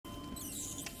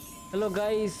Hello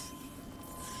guys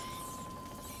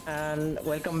and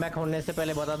welcome back. होने से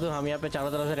पहले बता दूं हम यहाँ पे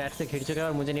चारों तरफ से रैट से घिर चुके हैं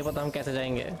और मुझे नहीं पता हम कैसे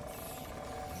जाएंगे।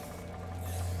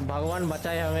 भगवान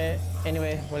बचाए हमें।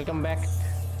 एनीवे वेलकम बैक,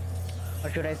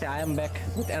 और शुड आई से I am back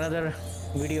with another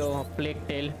video plague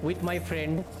tell with my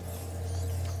friend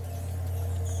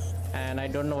and I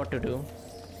don't know what to do.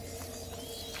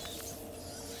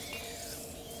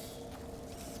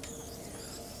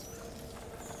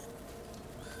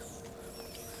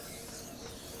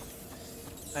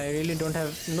 I really don't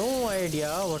have no idea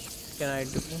what can I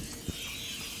do.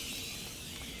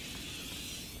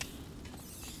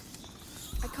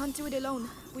 I can't do it alone.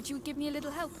 Would you give me a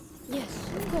little help? Yes,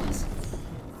 of course.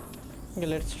 Okay,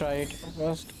 let's try it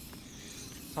first.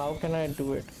 How can I do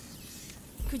it?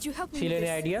 Could you help me Sheila, with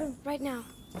any this? idea? Right now.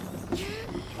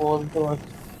 Although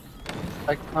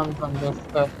I can't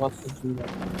understand what to do.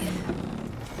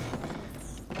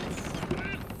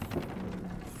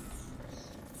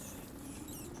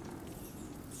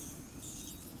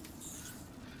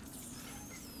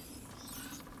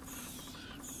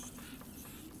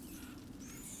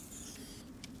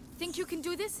 Think you can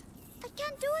do this? I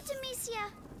can't do it, Amicia.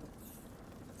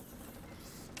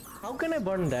 How can I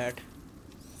burn that?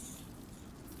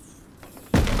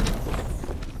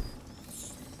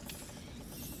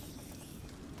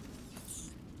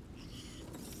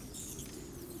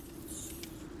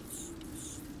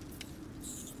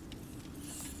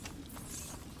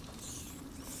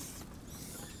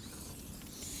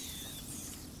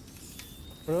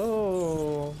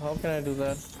 Bro, how can I do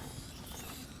that?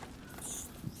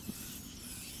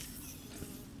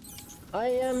 I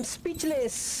am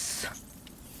speechless.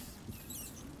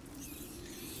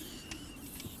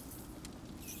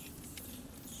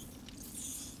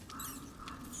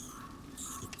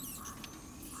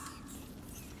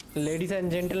 Ladies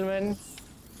and gentlemen,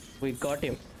 we got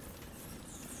him.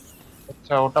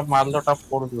 अच्छा ওটা মারলে ওটা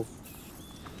পড়বে।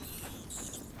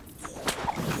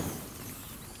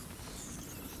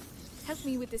 Help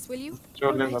me with this, will you?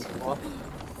 চলে All গেল। right.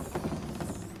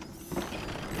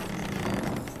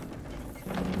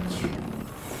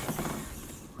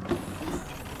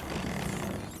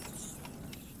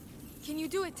 Can you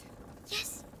do it? Yes.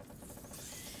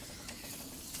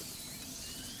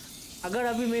 अगर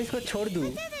अभी मैं इसको छोड़ दूँ,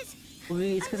 तो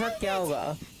इसके साथ क्या होगा?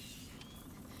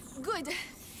 Good.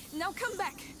 Now come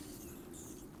back.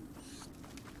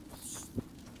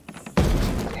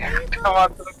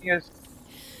 মাত্র নিয়ে এসে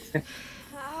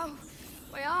Ow,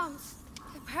 my arms.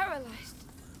 They're paralyzed.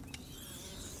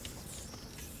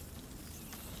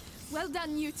 Well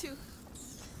done, you two.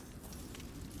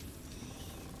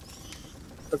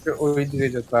 তোকে ওই দিকে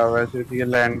যেতে হবে, সেদিকে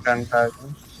ল্যান্টার্নটা আছে।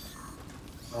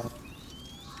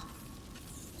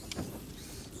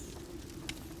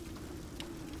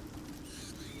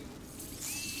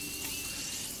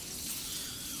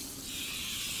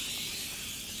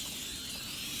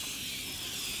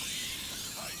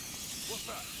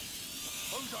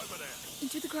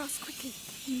 Into the grass quickly.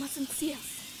 He mustn't see us.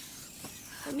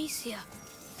 Amicia,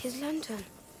 his lantern.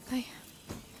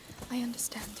 I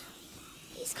understand.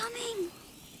 He's coming.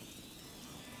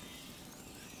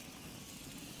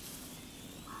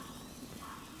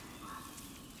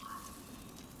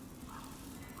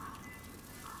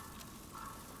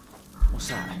 What's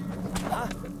that? Huh?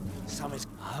 Something's...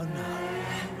 Oh no.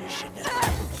 You should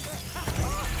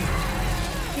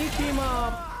Pick him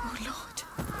up. Oh Lord.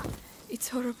 It's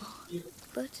horrible.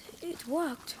 But it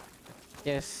worked.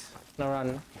 Yes. Now run.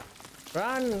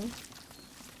 Run.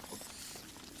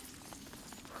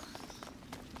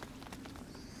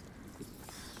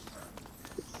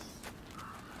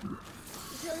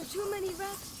 There are too many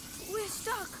rats. We're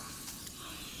stuck.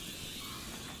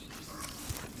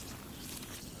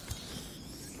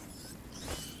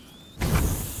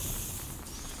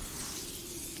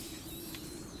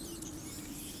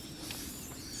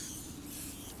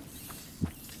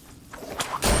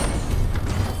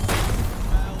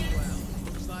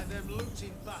 Looks like them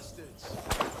looting bastards.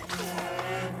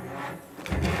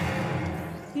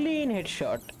 Clean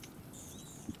headshot.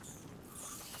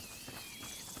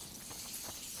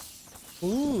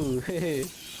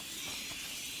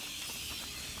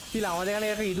 still আমাদের এখানে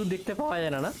একটা ইঁদুর দেখতে পাওয়া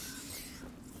যায় না না?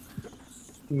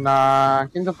 না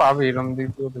কিন্তু পাবে, এরকম দিক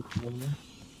দিয়েও দেখতে পাবে।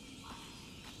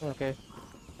 ওকে।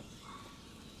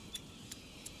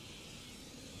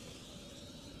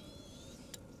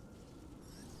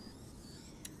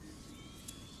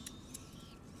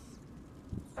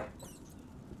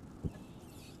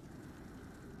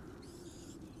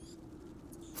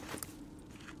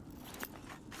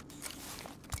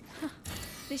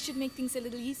 This should make things a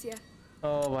little easier.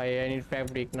 Oh, bhai, I need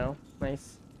fabric now. Nice.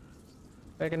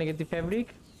 Where can I get the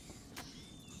fabric?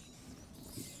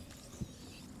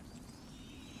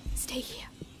 Stay here.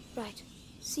 Right.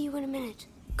 See you in a minute.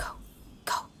 Go.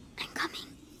 Go. I'm coming.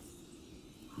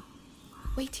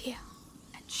 Wait here.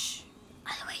 And shh.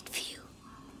 I'll wait for you.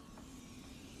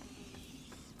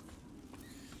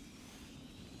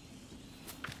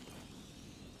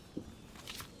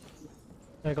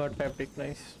 I got fabric,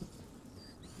 nice.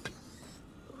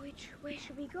 Which way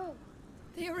should we go?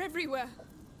 They are everywhere.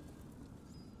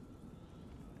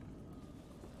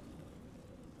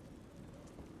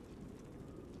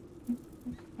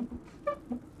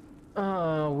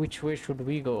 Which way should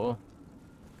we go?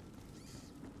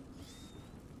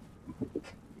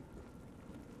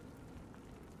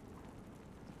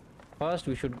 First,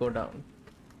 we should go down.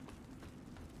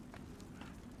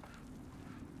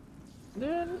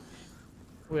 Then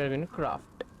we are going to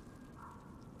craft.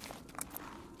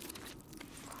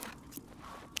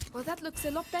 Well, that looks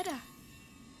a lot better.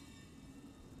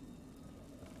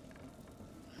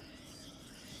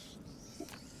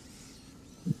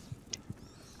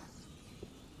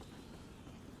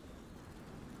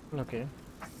 Okay.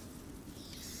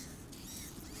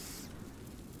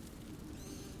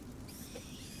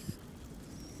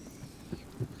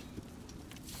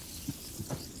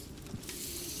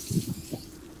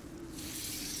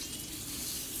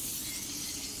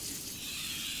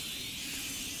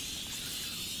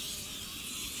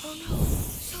 Oh no,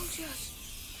 soldiers.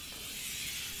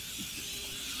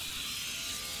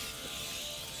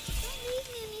 Don't leave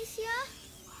me, Amicia.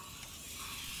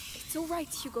 It's all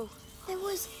right, Hugo.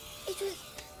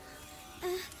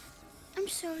 I'm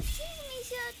sorry. Please,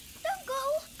 Amicia, don't go.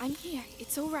 I'm here.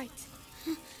 It's all right.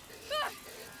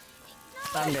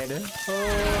 I'm dead.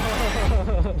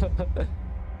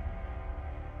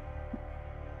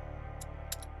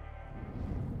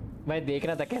 भाई देख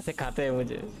रहा था कैसे खाते हैं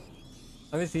मुझे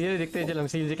अभी serial देखते हैं चल हम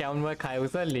सीरियल से क्या उन्होंने खाए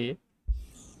उसा लिए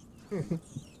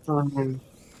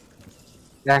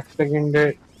एक सेकंड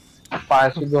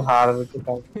पास ही दो हार देते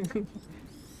थे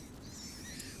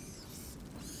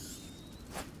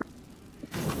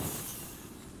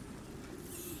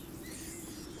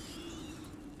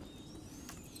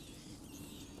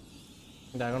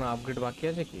ड्रैगन अपग्रेड बाकी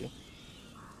है कि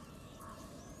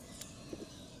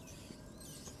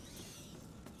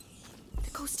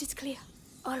The coast is clear.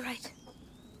 All right.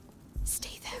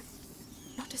 Stay there.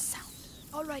 Not a sound.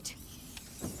 All right.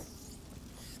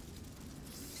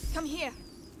 Come here.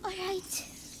 All right.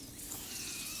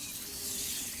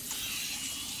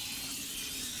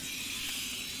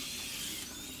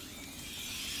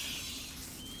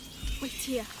 Wait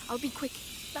here. I'll be quick.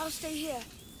 I'll stay here.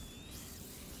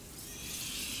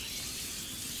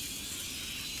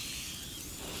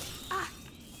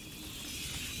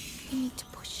 We need to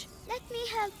push. Let me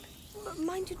help. But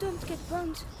mind you don't get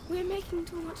burnt. We're making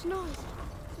too much noise.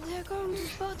 They're going to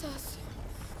spot us.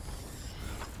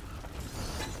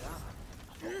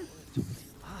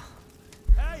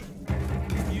 Hey!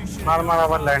 You should मार मार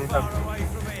अब land far कर away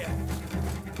from here.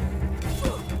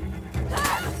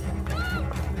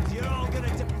 You're all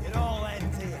gonna do it all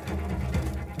ends here.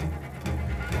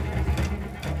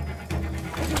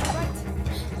 Right.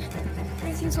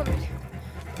 Everything's all right.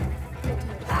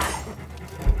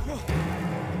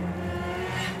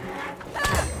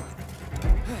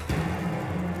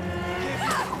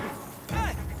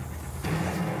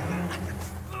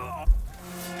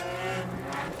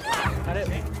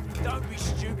 Don't be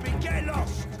stupid, get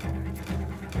lost!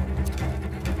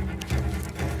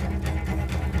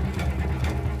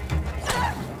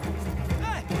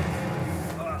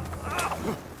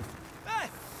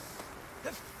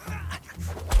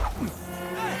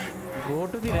 go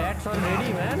to the rats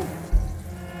already man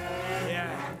Yeah,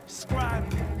 scram!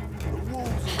 The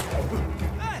walls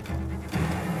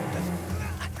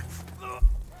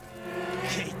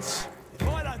Kids, if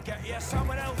I don't get you,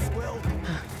 someone else will.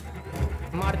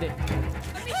 मार दे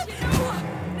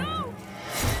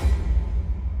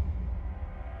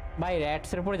भाई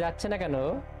rats এর উপর যাচ্ছে না কেন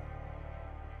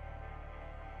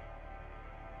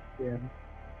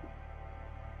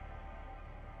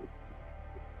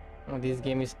Oh, this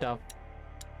game is tough.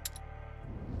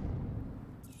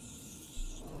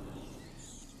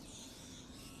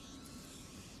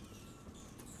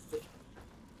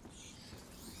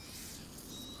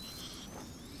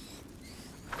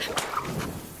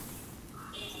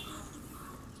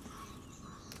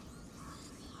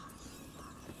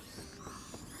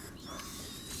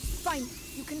 Fine.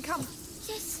 You can come.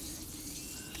 Yes.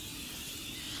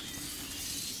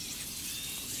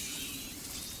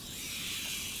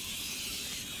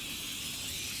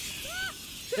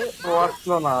 वो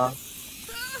असलो ना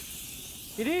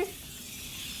eri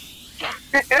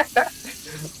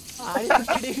Are you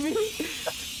kidding me?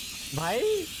 भाई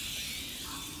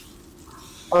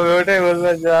अब बेटे बोल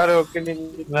रहा जा रहा होके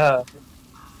नहीं ना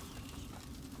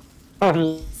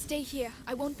Stay here.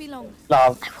 I won't be long.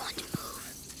 लाभ I want to move.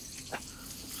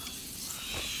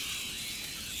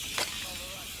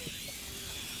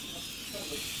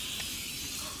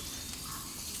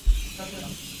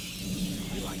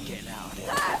 You ain't getting out of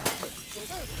here.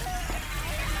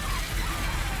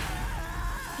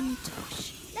 I need to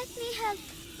push. Let me help.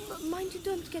 Mind you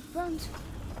don't get burned.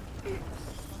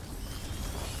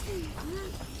 The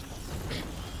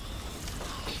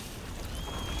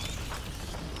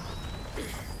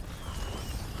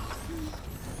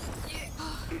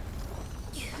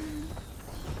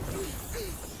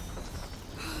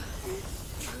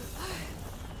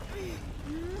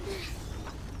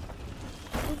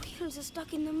wheels are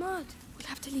stuck in the mud. We'll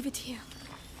have to leave it here.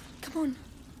 Come on.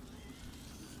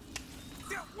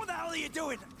 What the hell are you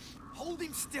doing? Hold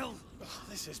him still.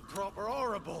 This is proper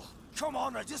horrible. Come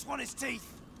on, I just want his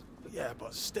teeth. Yeah,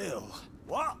 but still.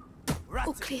 What? Rats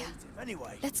All clear.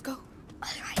 Anyway. Let's go. All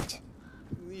right.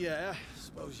 Yeah,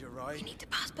 suppose you're right. We need to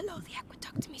pass below the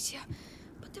aqueduct, Amicia.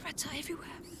 But the rats are everywhere.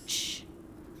 Shh.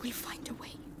 We'll find a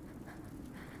way.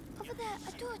 Over there,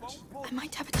 a torch. I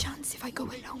might have a chance if I go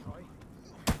alone.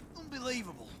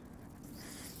 Unbelievable.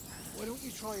 Why don't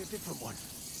you try a different one?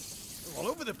 They're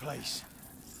all over the place.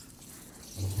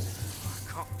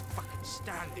 I can't fucking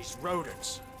stand these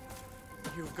rodents.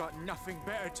 You've got nothing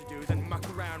better to do than muck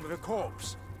around with a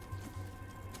corpse.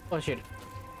 oh shit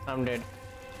I'm dead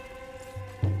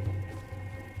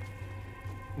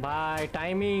bye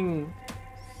timing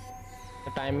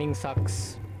the timing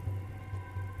sucks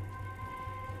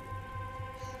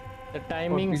the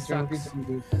timing sucks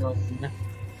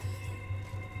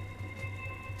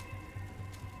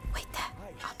Wait there.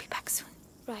 I'll be back soon.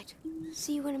 Right.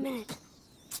 See you in a minute.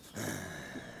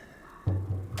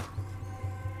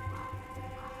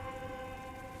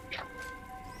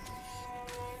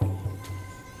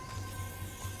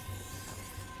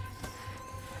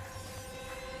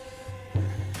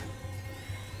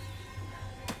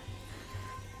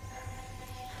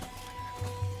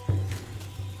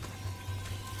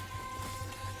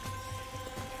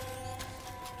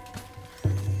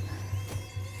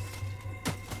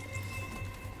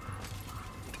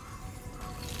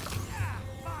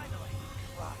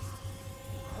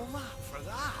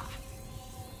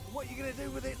 What are you going to do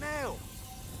with it now?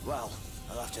 Well,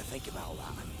 I'll have to think about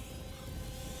that.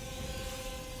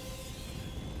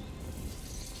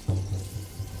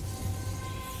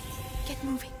 Get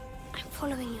moving. I'm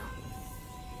following you.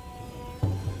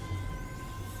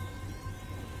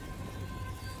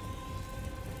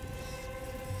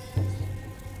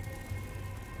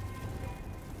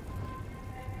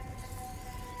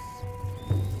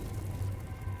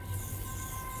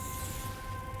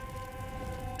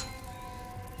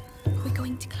 We're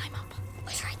going to climb up.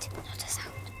 All right, not a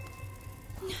sound.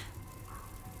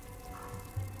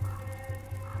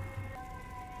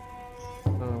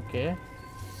 okay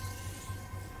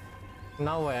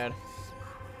now where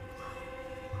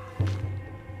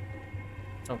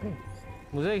okay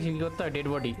मुझे एक feel होता है dead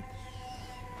body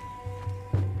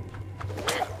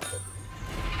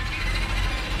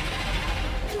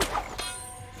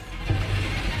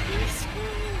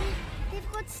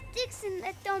They've got sticks in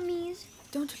their dummies.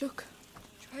 Don't look.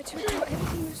 Try to ignore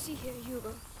everything you see here,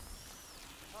 Hugo.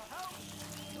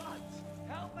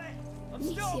 Help me!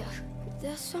 Amicia,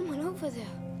 there's someone over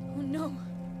there. Oh no.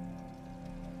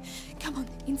 Come on,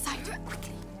 inside,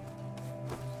 quickly.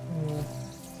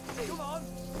 Come on!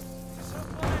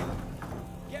 Somebody!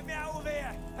 Get me out of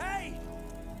here! Hey!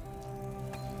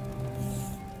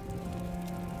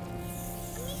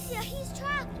 Amicia, he's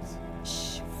trapped.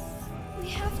 Shh. We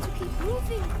have to keep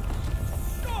moving.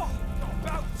 Oh, not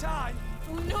about time!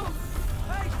 Oh no.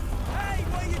 Hey! Hey!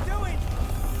 What are you doing?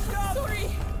 Stop! Sorry.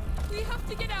 We have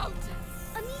to get out.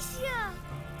 Amicia!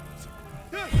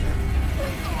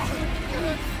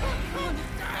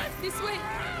 This way.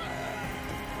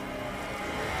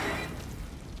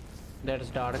 that's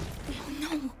dark Oh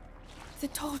no. The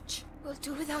torch. We'll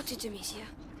do without it, Amicia.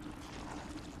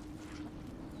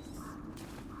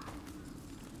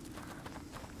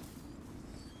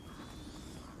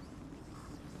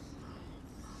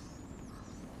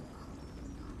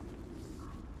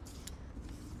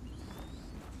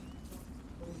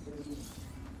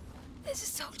 There's a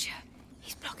soldier.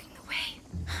 He's blocking the way.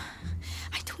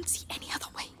 I don't see any other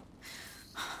way.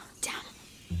 Damn.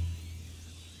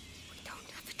 We don't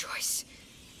have a choice.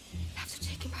 We'll have to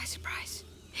take him by surprise.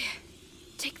 Here,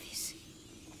 take this.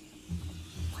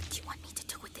 What do you want me to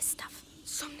do with this stuff?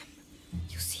 Some them.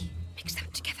 You see, mix them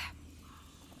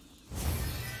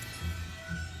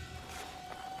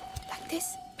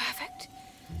this? Perfect.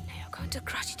 Now you're going to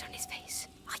crush it on his face.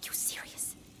 Are you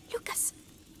serious? Lucas?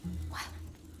 Well,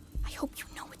 I hope you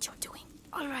know what you're doing.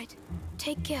 All right.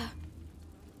 Take care.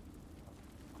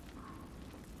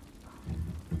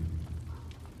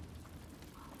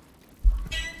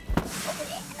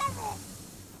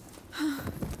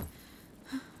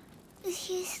 Is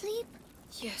she asleep?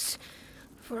 Yes,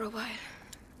 for a while.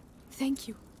 Thank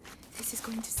you. This is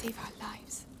going to save our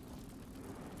lives.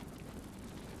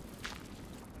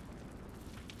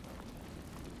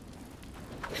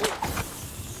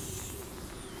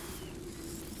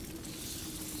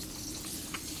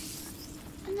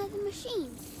 Another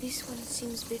machine. This one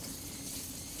seems a bit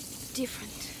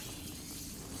different.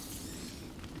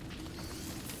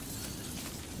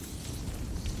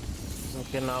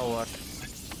 Okay, now what?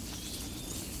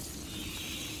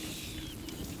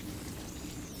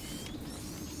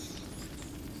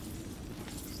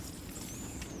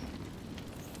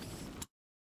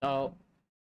 Oh.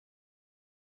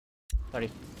 Sorry.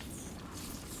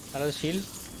 Hello, shield.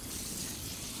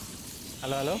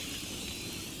 Hello, hello.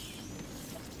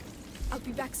 I'll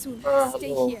be back soon. Stay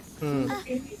hello. here.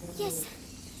 Yes.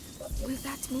 Will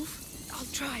that move? I'll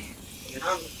try.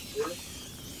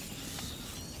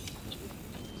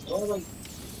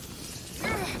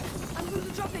 I'm going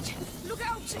to drop it. Look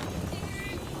out!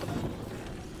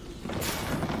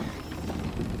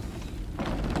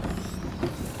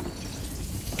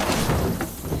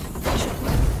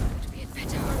 We had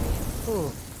better hurry.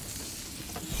 Oh.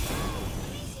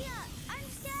 Amicia, I'm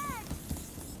scared.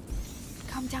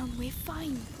 Calm down, we're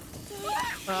fine.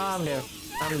 I'm dead.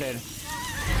 I'm dead.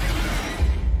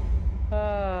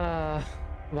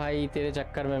 भाई तेरे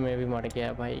चक्कर में मैं भी मर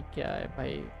गया भाई. क्या है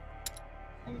भाई?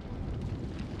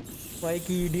 भाई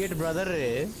की इडियट ब्रदर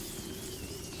रे.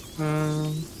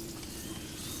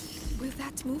 Will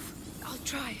that move? I'll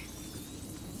try.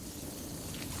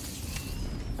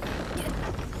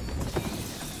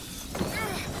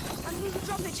 I'm going to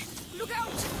drop it. Look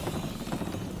out!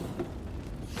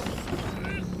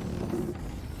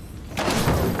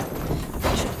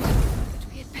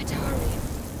 We had better hurry.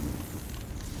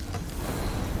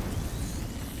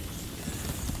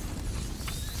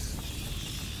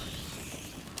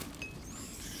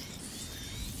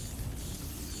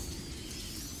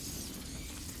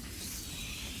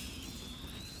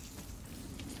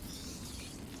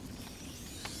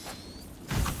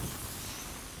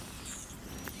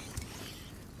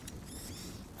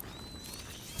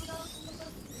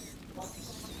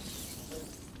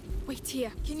 Wait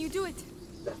here. Can you do it?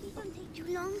 It won't take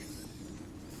too long.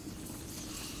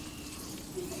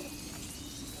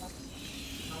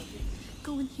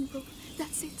 Go on, Hugo.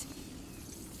 That's it.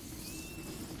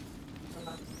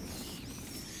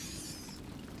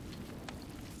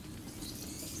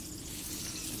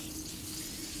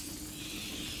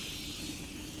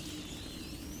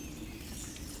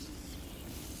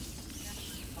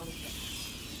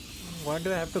 Why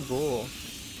do I have to go?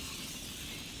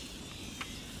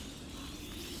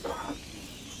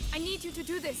 I need you to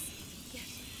do this.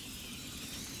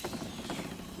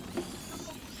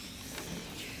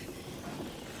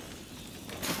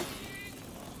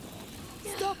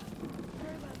 Stop.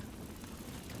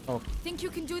 Oh. Think you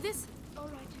can do this? All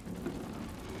right.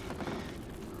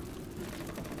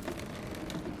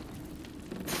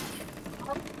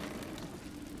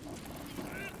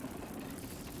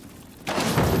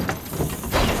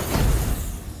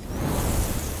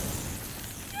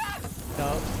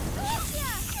 Stop.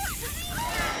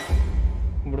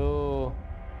 Bro.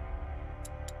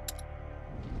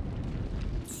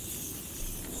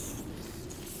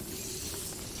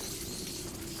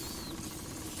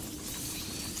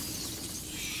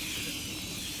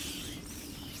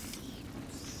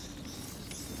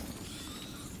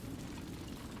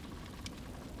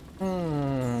 I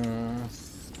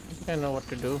think I know what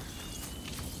to do.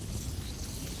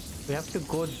 We have to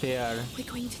go there. We're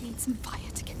going to need some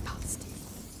fire to get past.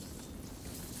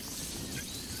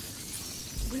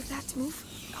 Will that move?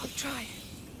 I'll try.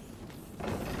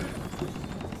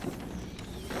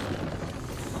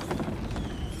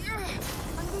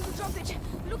 I'm going to drop it.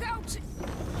 Look out!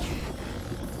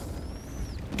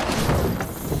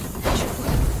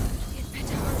 We had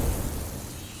better hurry.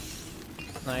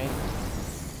 Nice.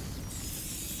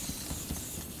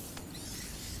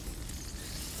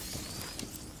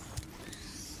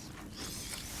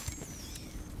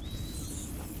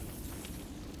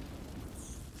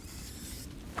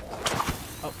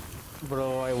 Oh,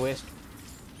 bro, I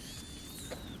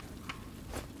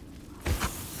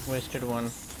wasted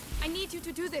one. I need you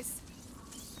to do this.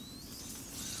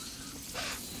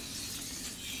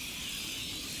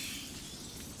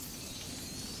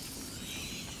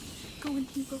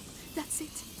 Hugo. That's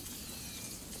it.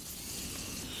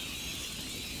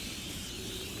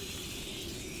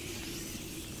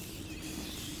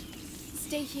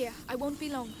 Stay here. I won't be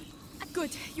long.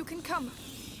 Good. You can come.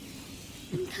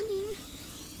 I'm coming.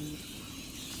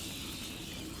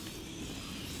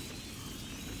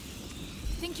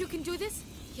 Think you can do this?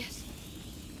 Yes.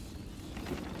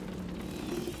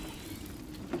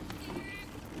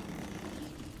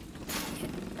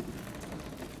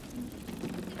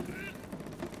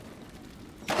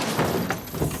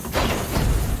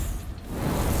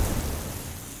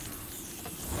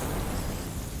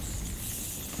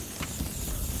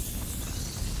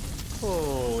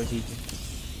 Oh, GG.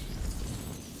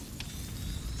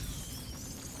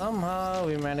 Somehow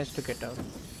we managed to get out.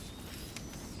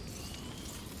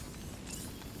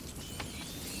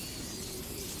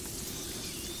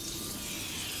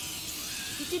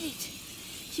 We did it.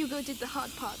 Hugo did the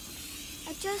hard part.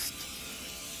 I just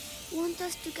want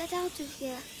us to get out of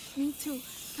here. Me too.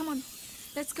 Come on.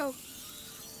 Let's go.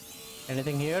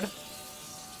 Anything here?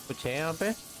 कुछ है यहाँ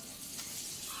पे?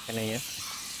 क्या नहीं है?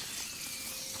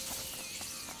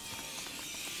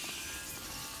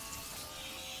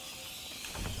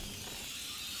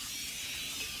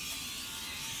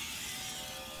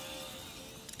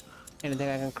 Anything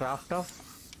I can craft off?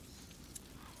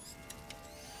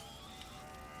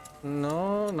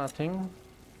 No, nothing.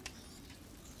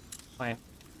 Fine.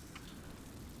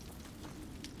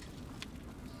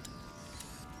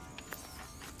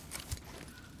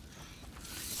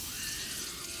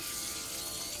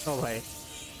 Oh भाई,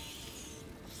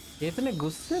 ये इतने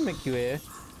गुस्से में क्यों है?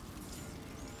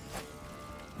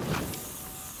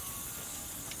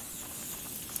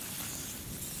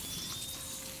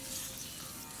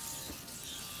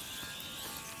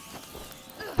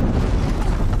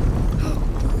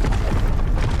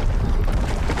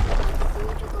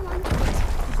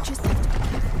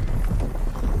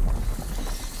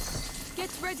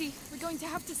 We're going to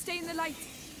have to stay in the light.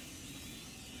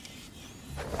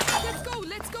 Let's go,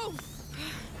 let's go.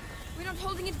 We're not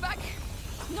holding it back.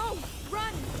 No,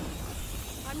 run.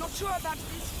 I'm not sure about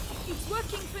this. It's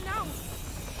working for now.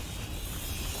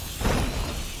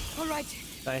 All right.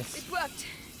 Nice. It worked.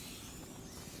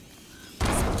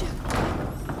 Soldier.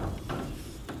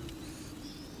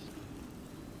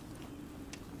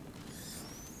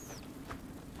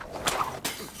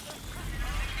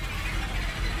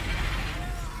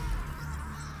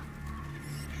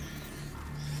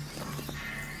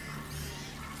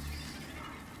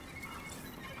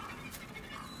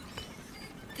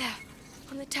 There,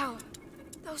 on the tower.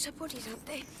 Those are bodies, aren't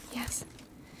they? Yes.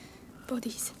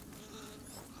 Bodies.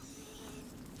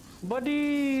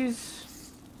 Buddies.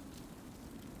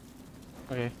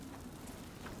 Okay.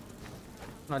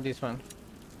 Not this one.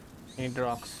 Need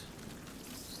rocks.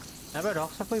 यहाँ पे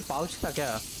rocks का कोई pouch था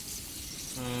क्या?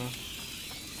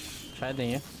 शायद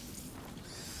नहीं है.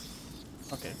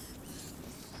 Okay.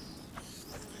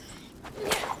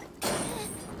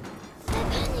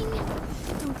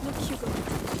 Don't look, Hugo.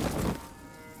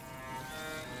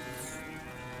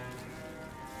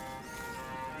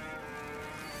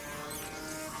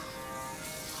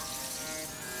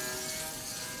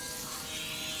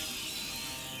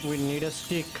 We need a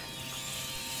stick.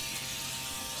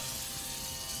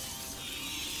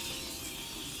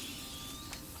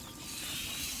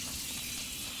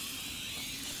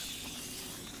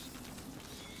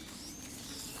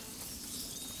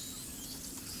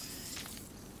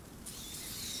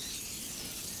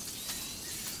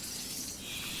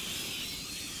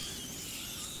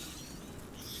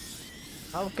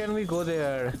 How can we go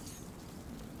there?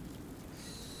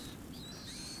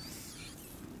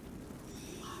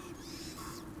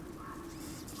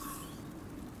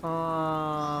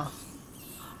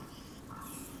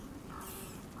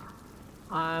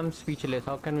 I'm speechless.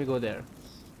 How can we go there?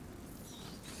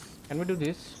 Can we do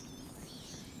this?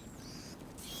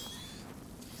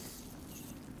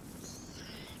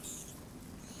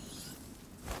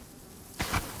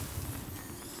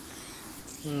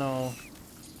 No,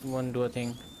 won't do a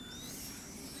thing.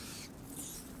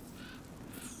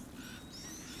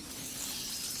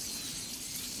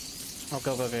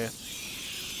 Okay.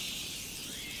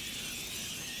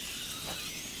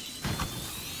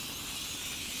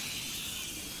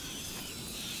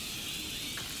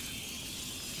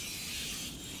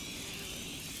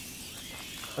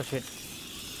 Oh shit.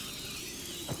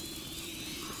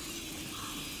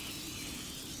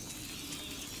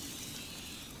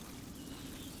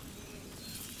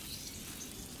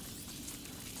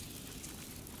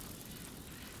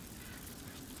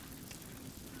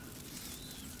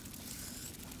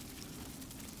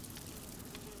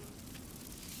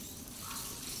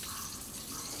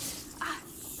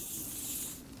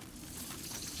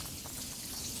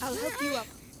 I'll help you up.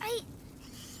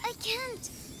 I can't.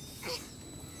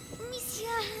 Amicia,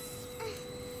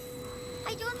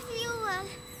 I don't feel well.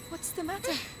 What's the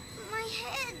matter? My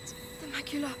head. The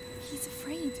macula. He's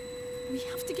afraid. We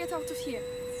have to get out of here.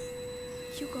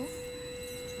 Hugo?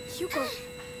 Hugo!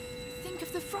 Think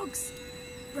of the frogs.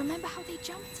 Remember how they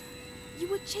jumped? You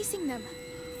were chasing them.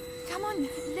 Come on,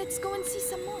 let's go and see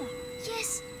some more.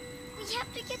 Yes, we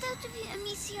have to get out of here,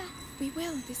 Amicia. We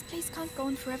will. This place can't go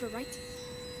on forever, right?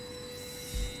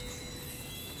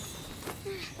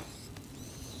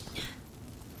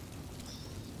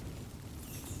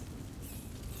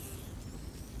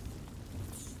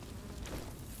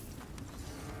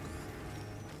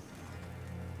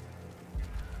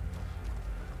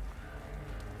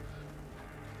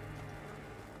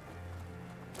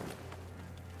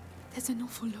 There's an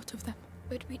awful lot of them.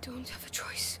 But we don't have a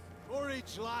choice.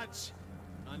 Courage, lads.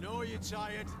 I know you're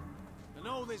tired. I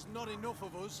know there's not enough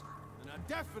of us. And I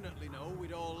definitely know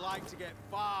we'd all like to get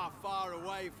far, far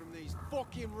away from these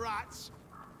fucking rats.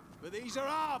 But these are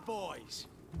our boys.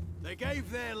 They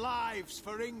gave their lives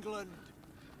for England.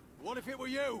 What if it were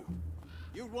you?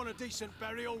 You'd want a decent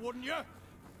burial, wouldn't you?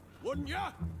 Wouldn't you?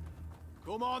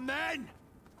 Come on then!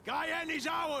 Cayenne is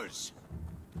ours!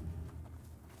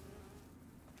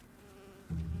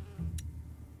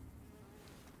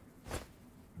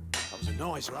 That was a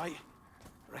noise, right?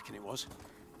 I reckon it was.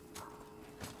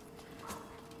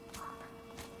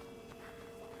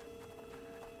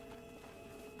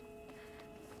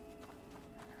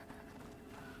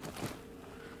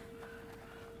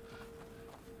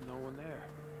 No one there.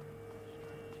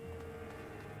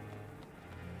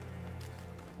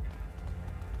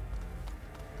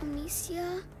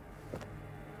 Amicia,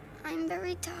 I'm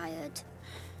very tired.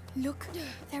 Look,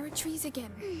 there are trees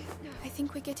again. I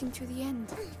think we're getting to the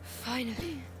end.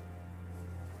 Finally.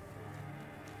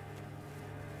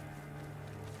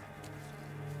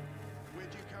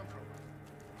 Where'd you come from?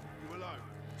 You alone?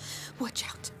 Watch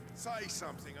out. Say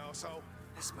something, arsehole.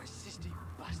 That's my sister, you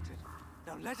bastard.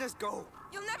 Now let us go.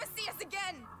 You'll never see us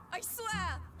again! I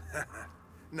swear!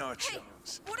 No Hey,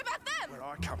 chance. what about them? Where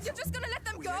I come You're from, just gonna let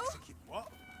them we go? execute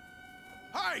what?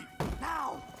 Hey!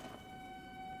 Now!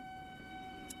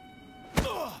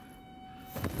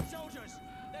 Soldiers,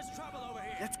 there's trouble over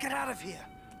here. Let's get out of here.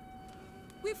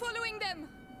 We're following them!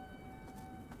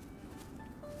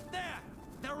 There!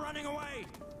 They're running away!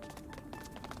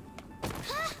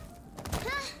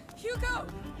 Hugo!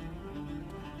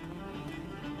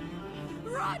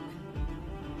 Run!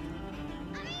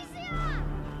 Amicia!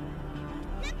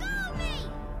 Let go of me!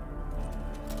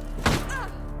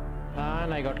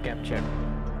 And I got captured.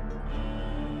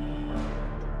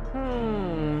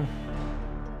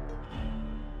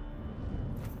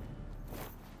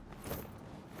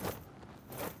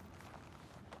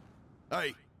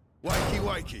 Hey, wakey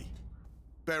wakey.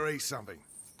 Bury something.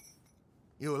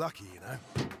 You're lucky, you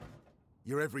know.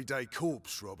 Your everyday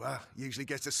corpse robber usually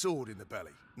gets a sword in the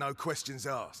belly, no questions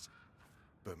asked.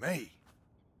 But me,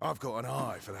 I've got an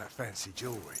eye for that fancy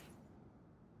jewellery.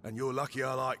 And you're lucky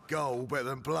I like gold better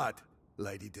than blood,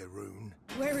 Lady de Rune.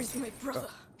 Where is my brother?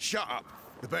 Shut up!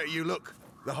 The better you look,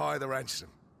 the higher the ransom.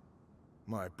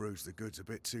 Might have bruised the goods a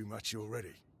bit too much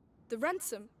already. The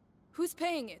ransom? Who's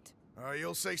paying it? Oh,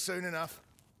 you'll see soon enough.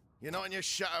 You're not in your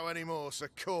shadow anymore, so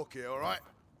cork it, all right?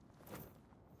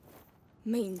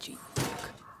 Mangy dog.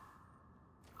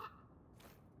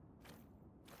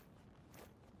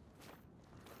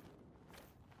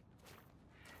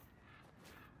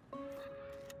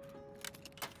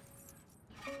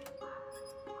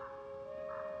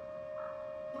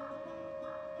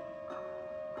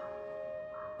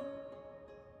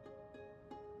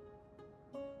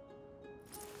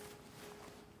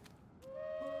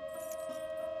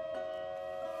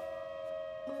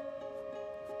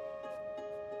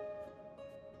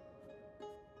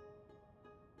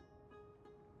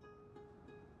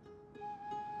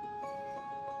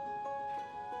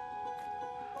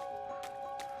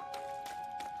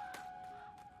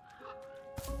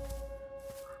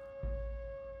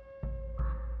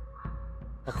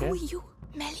 Okay. Who are you?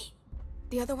 Melly.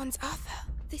 The other one's Arthur.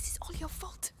 This is all your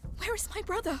fault. Where is my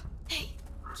brother? Hey,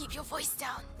 keep your voice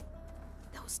down.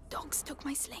 Those dogs took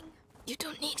my sling. You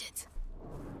don't need it.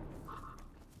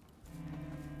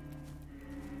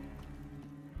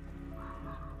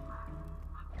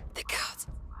 The guard.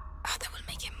 Arthur will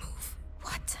make him move.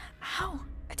 What? How?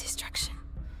 A distraction.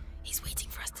 He's waiting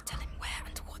for us to tell him where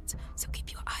and what, so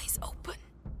keep your eyes open.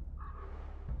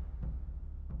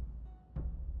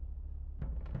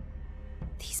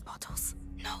 These bottles?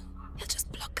 No, he'll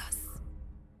just block us.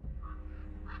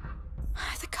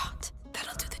 The cart.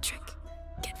 That'll do the trick.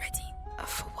 Get ready. A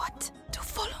For what? To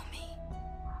follow me.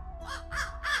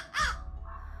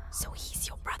 So he's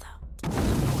your brother.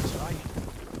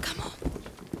 Come on.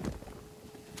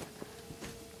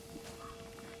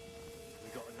 We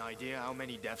got an idea how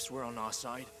many deaths were on our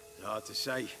side? Hard to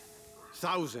say.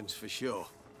 Thousands for sure.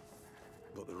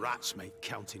 But the rats make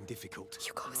counting difficult.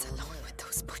 Hugo is alone with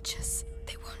those butchers.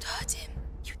 They won't hurt him.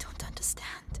 You don't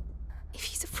understand. If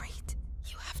he's afraid,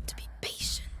 you have to be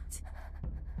patient.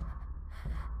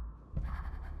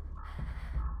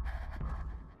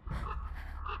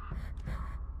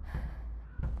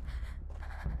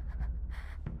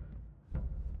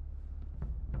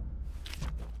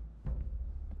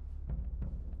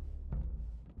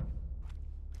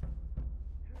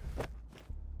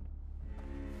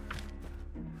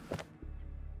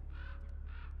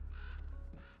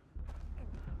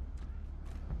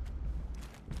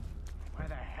 Where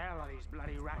the hell are these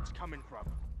bloody rats coming from?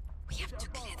 We have to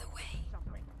clear the way.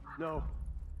 No.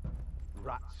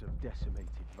 Rats have decimated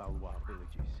Valois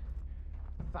villages.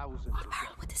 Thousands What of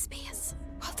about with the spears?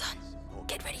 Well done.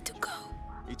 Get ready to go.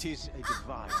 It is a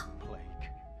divine plague.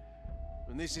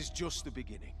 And this is just the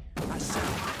beginning.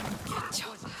 Good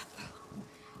job, Arthur.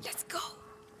 Let's go.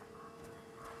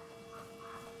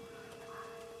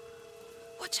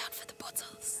 Watch out for the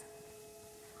bottles.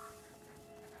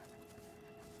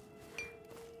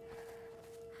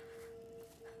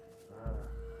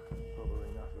 Probably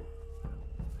nothing.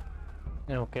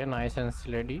 Okay, nice and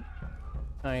steady.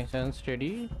 Nice and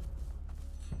steady.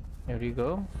 Here we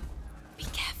go. Be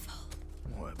careful.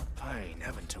 What a pain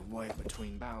having to wait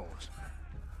between battles.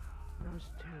 Those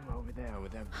two over there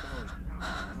with their bows.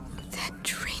 They're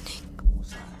training.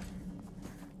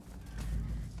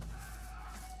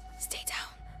 Stay down.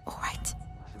 All right.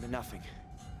 Nothing.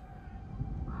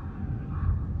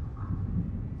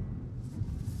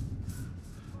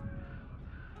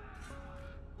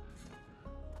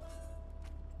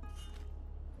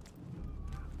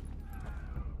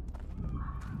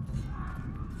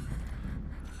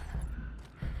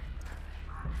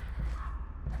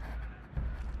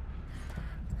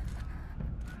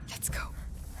 Let's go.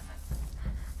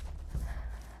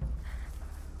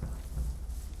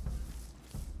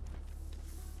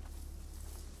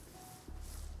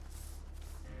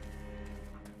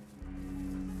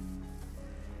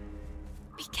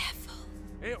 Be careful.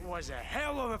 It was a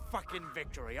hell of a fucking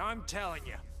victory, I'm telling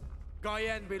you.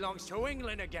 Guyenne belongs to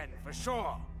England again, for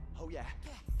sure. Oh yeah.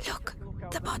 Look,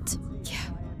 the bot. Yeah,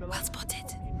 well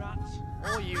spotted. Rats.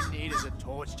 All you need is a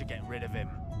torch to get rid of him.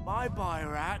 Bye-bye,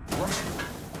 rat.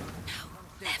 Now,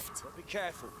 left. But be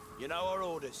careful. You know our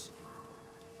orders.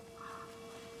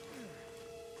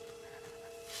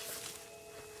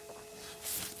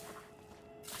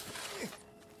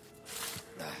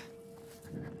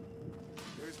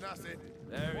 There's nothing.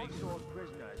 What sort of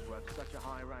prisoner is worth such a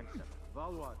high ransom?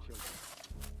 Valois children.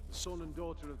 The son and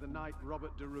daughter of the knight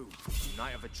Robert de Rune.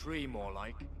 Knight of a tree, more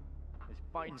like. His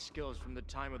fighting skills from the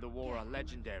time of the war are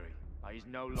legendary, but he's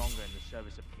no longer in the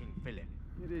service of King Philip.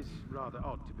 It is rather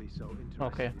odd to be so interested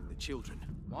Okay. in the children.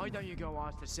 Why don't you go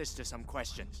ask the sister some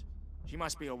questions? She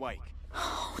must be awake.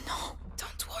 Oh no,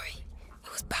 don't worry.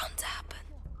 It was bound to happen.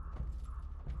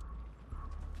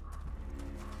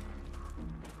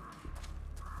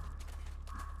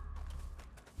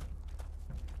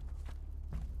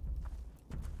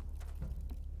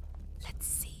 Let's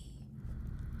see.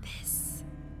 This.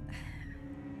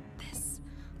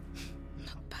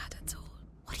 Not bad at all.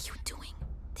 What are you doing?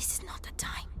 This is not the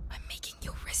time. I'm making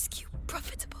your rescue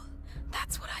profitable.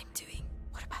 That's what I'm doing.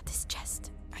 What about this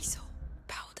chest? I saw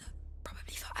powder.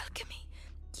 Probably for alchemy.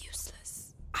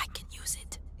 Useless. I can use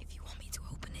it. If you want me to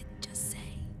open it, just say.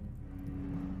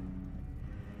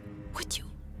 Would you,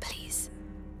 please?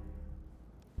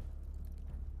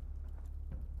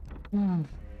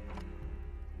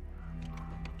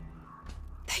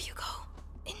 There you go.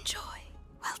 Enjoy.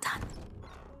 Well done.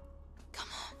 Come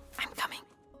on, I'm coming.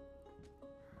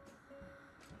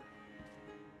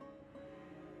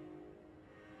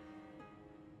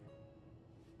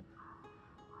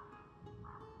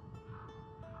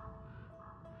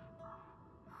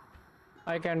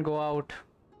 I can't go out.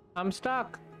 I'm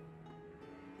stuck.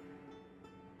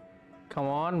 Come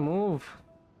on, move.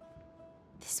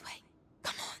 This way.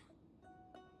 Come on.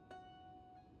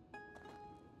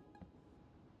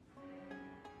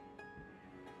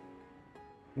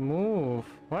 Move.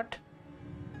 What?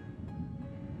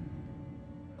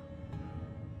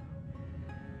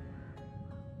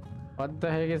 What the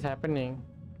heck is happening?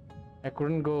 I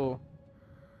couldn't go.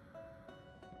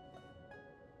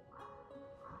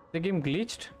 The game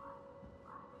glitched?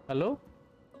 Hello?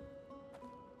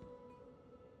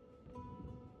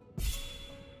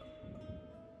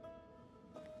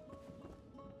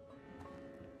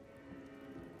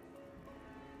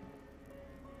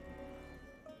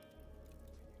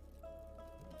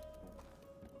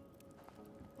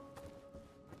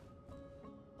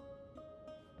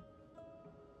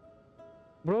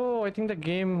 bro, I think the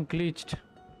game glitched.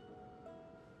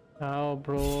 Oh,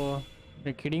 bro.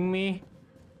 You're kidding me?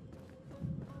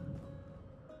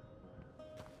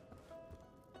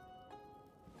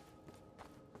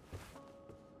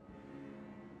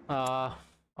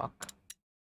 Fuck.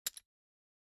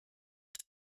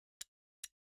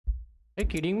 Are you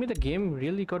kidding me? The game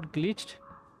really got glitched?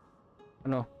 Oh,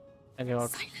 no. I got out.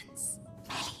 Silence.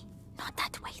 Melly, not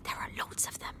that way. There are loads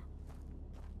of them.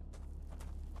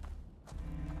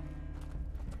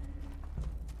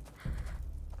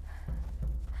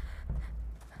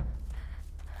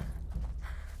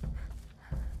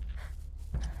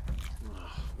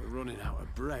 We're running out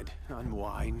of bread and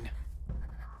wine.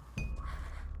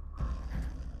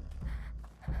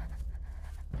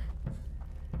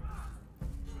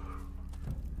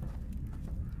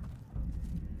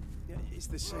 Yeah, it's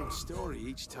the same story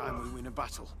each time we win a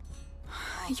battle.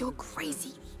 You're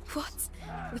crazy. What?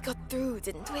 We got through,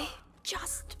 didn't we?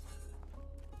 Just.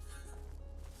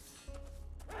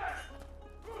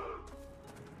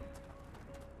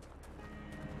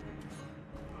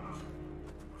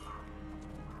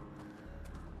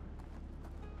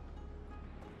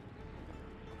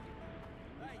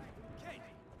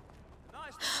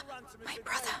 My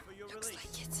brother. Looks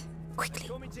like it. Quickly.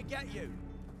 Coming to get you.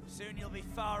 Soon you'll be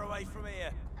far away from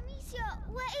here. Amicia,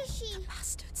 where is she? The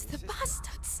bastards. The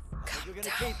bastards. We're gonna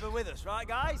keep her with us, right,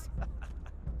 guys?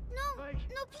 No,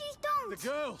 no, please don't. The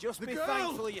girl! Just the be girl!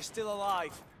 thankful you're still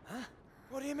alive. Huh?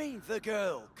 What do you mean, the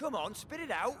girl? Come on, spit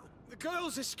it out. The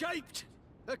girl's escaped!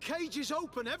 Her cage is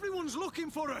open, everyone's looking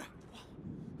for her!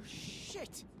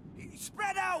 Shit!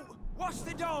 Spread out! Watch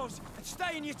the doors and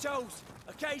stay on your toes.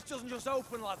 A cage doesn't just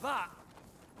open like that.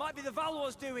 Might be the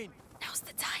Valois doing. Now's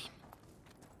the time.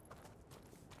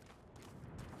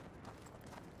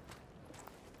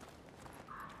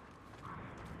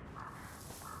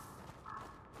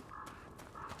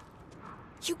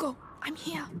 Hugo, I'm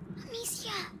here.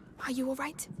 Amicia. Are you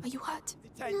alright? Are you hurt?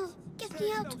 No, get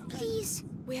me out, please.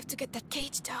 We have to get that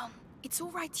cage down. It's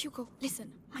alright, Hugo.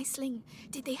 Listen, my sling.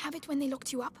 Did they have it when they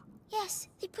locked you up? Yes,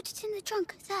 they put it in the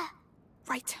trunk, there.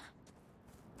 Right.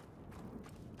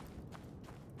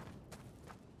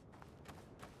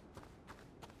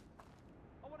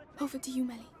 Over to you,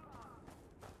 Melly.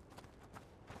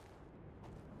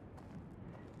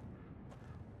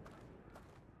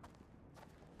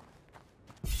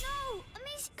 No,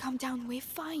 Amicia. Calm down, we're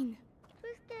fine. It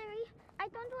was scary. I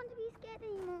don't want to be scared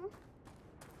anymore.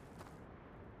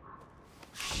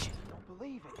 Don't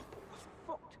believe it. It's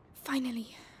fucked.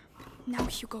 Finally. Now,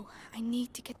 Hugo, I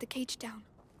need to get the cage down.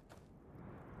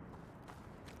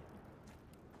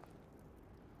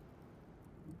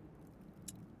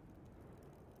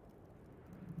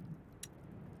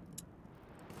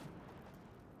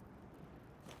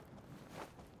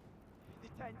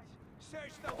 The tent.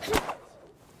 Search the walls.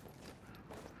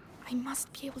 I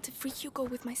must be able to free Hugo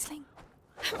with my sling.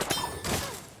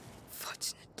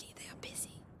 Fortunately, they are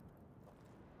busy.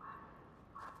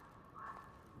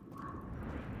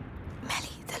 Melly,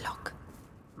 the lock.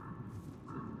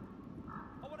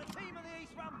 I want a team of the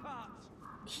East Ramparts.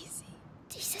 Easy.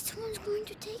 They said someone's going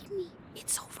to take me.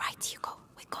 It's all right, Hugo.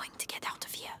 We're going to get out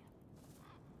of here.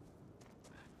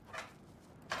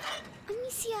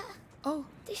 Amicia, Oh,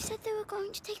 they said they were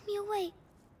going to take me away,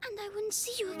 and I wouldn't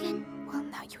see you again. well,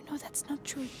 now you know that's not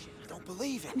true. I don't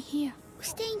believe it. I'm here, We're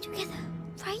staying together,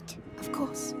 right? of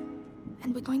course.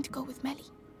 And we're going to go with Melly.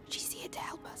 She's here to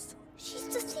help us. She's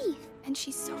the thief. And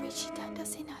she's sorry she turned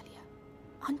us in earlier.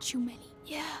 Aren't you, Melly?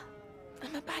 Yeah,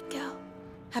 I'm a bad girl.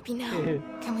 Happy now?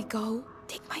 Can we go?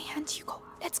 Take my hand, Hugo.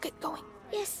 Let's get going.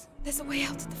 Yes. There's a way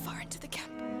out at the far end of the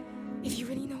camp. If you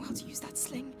really know how to use that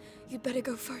sling, you'd better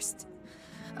go first.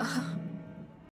 Uh-huh.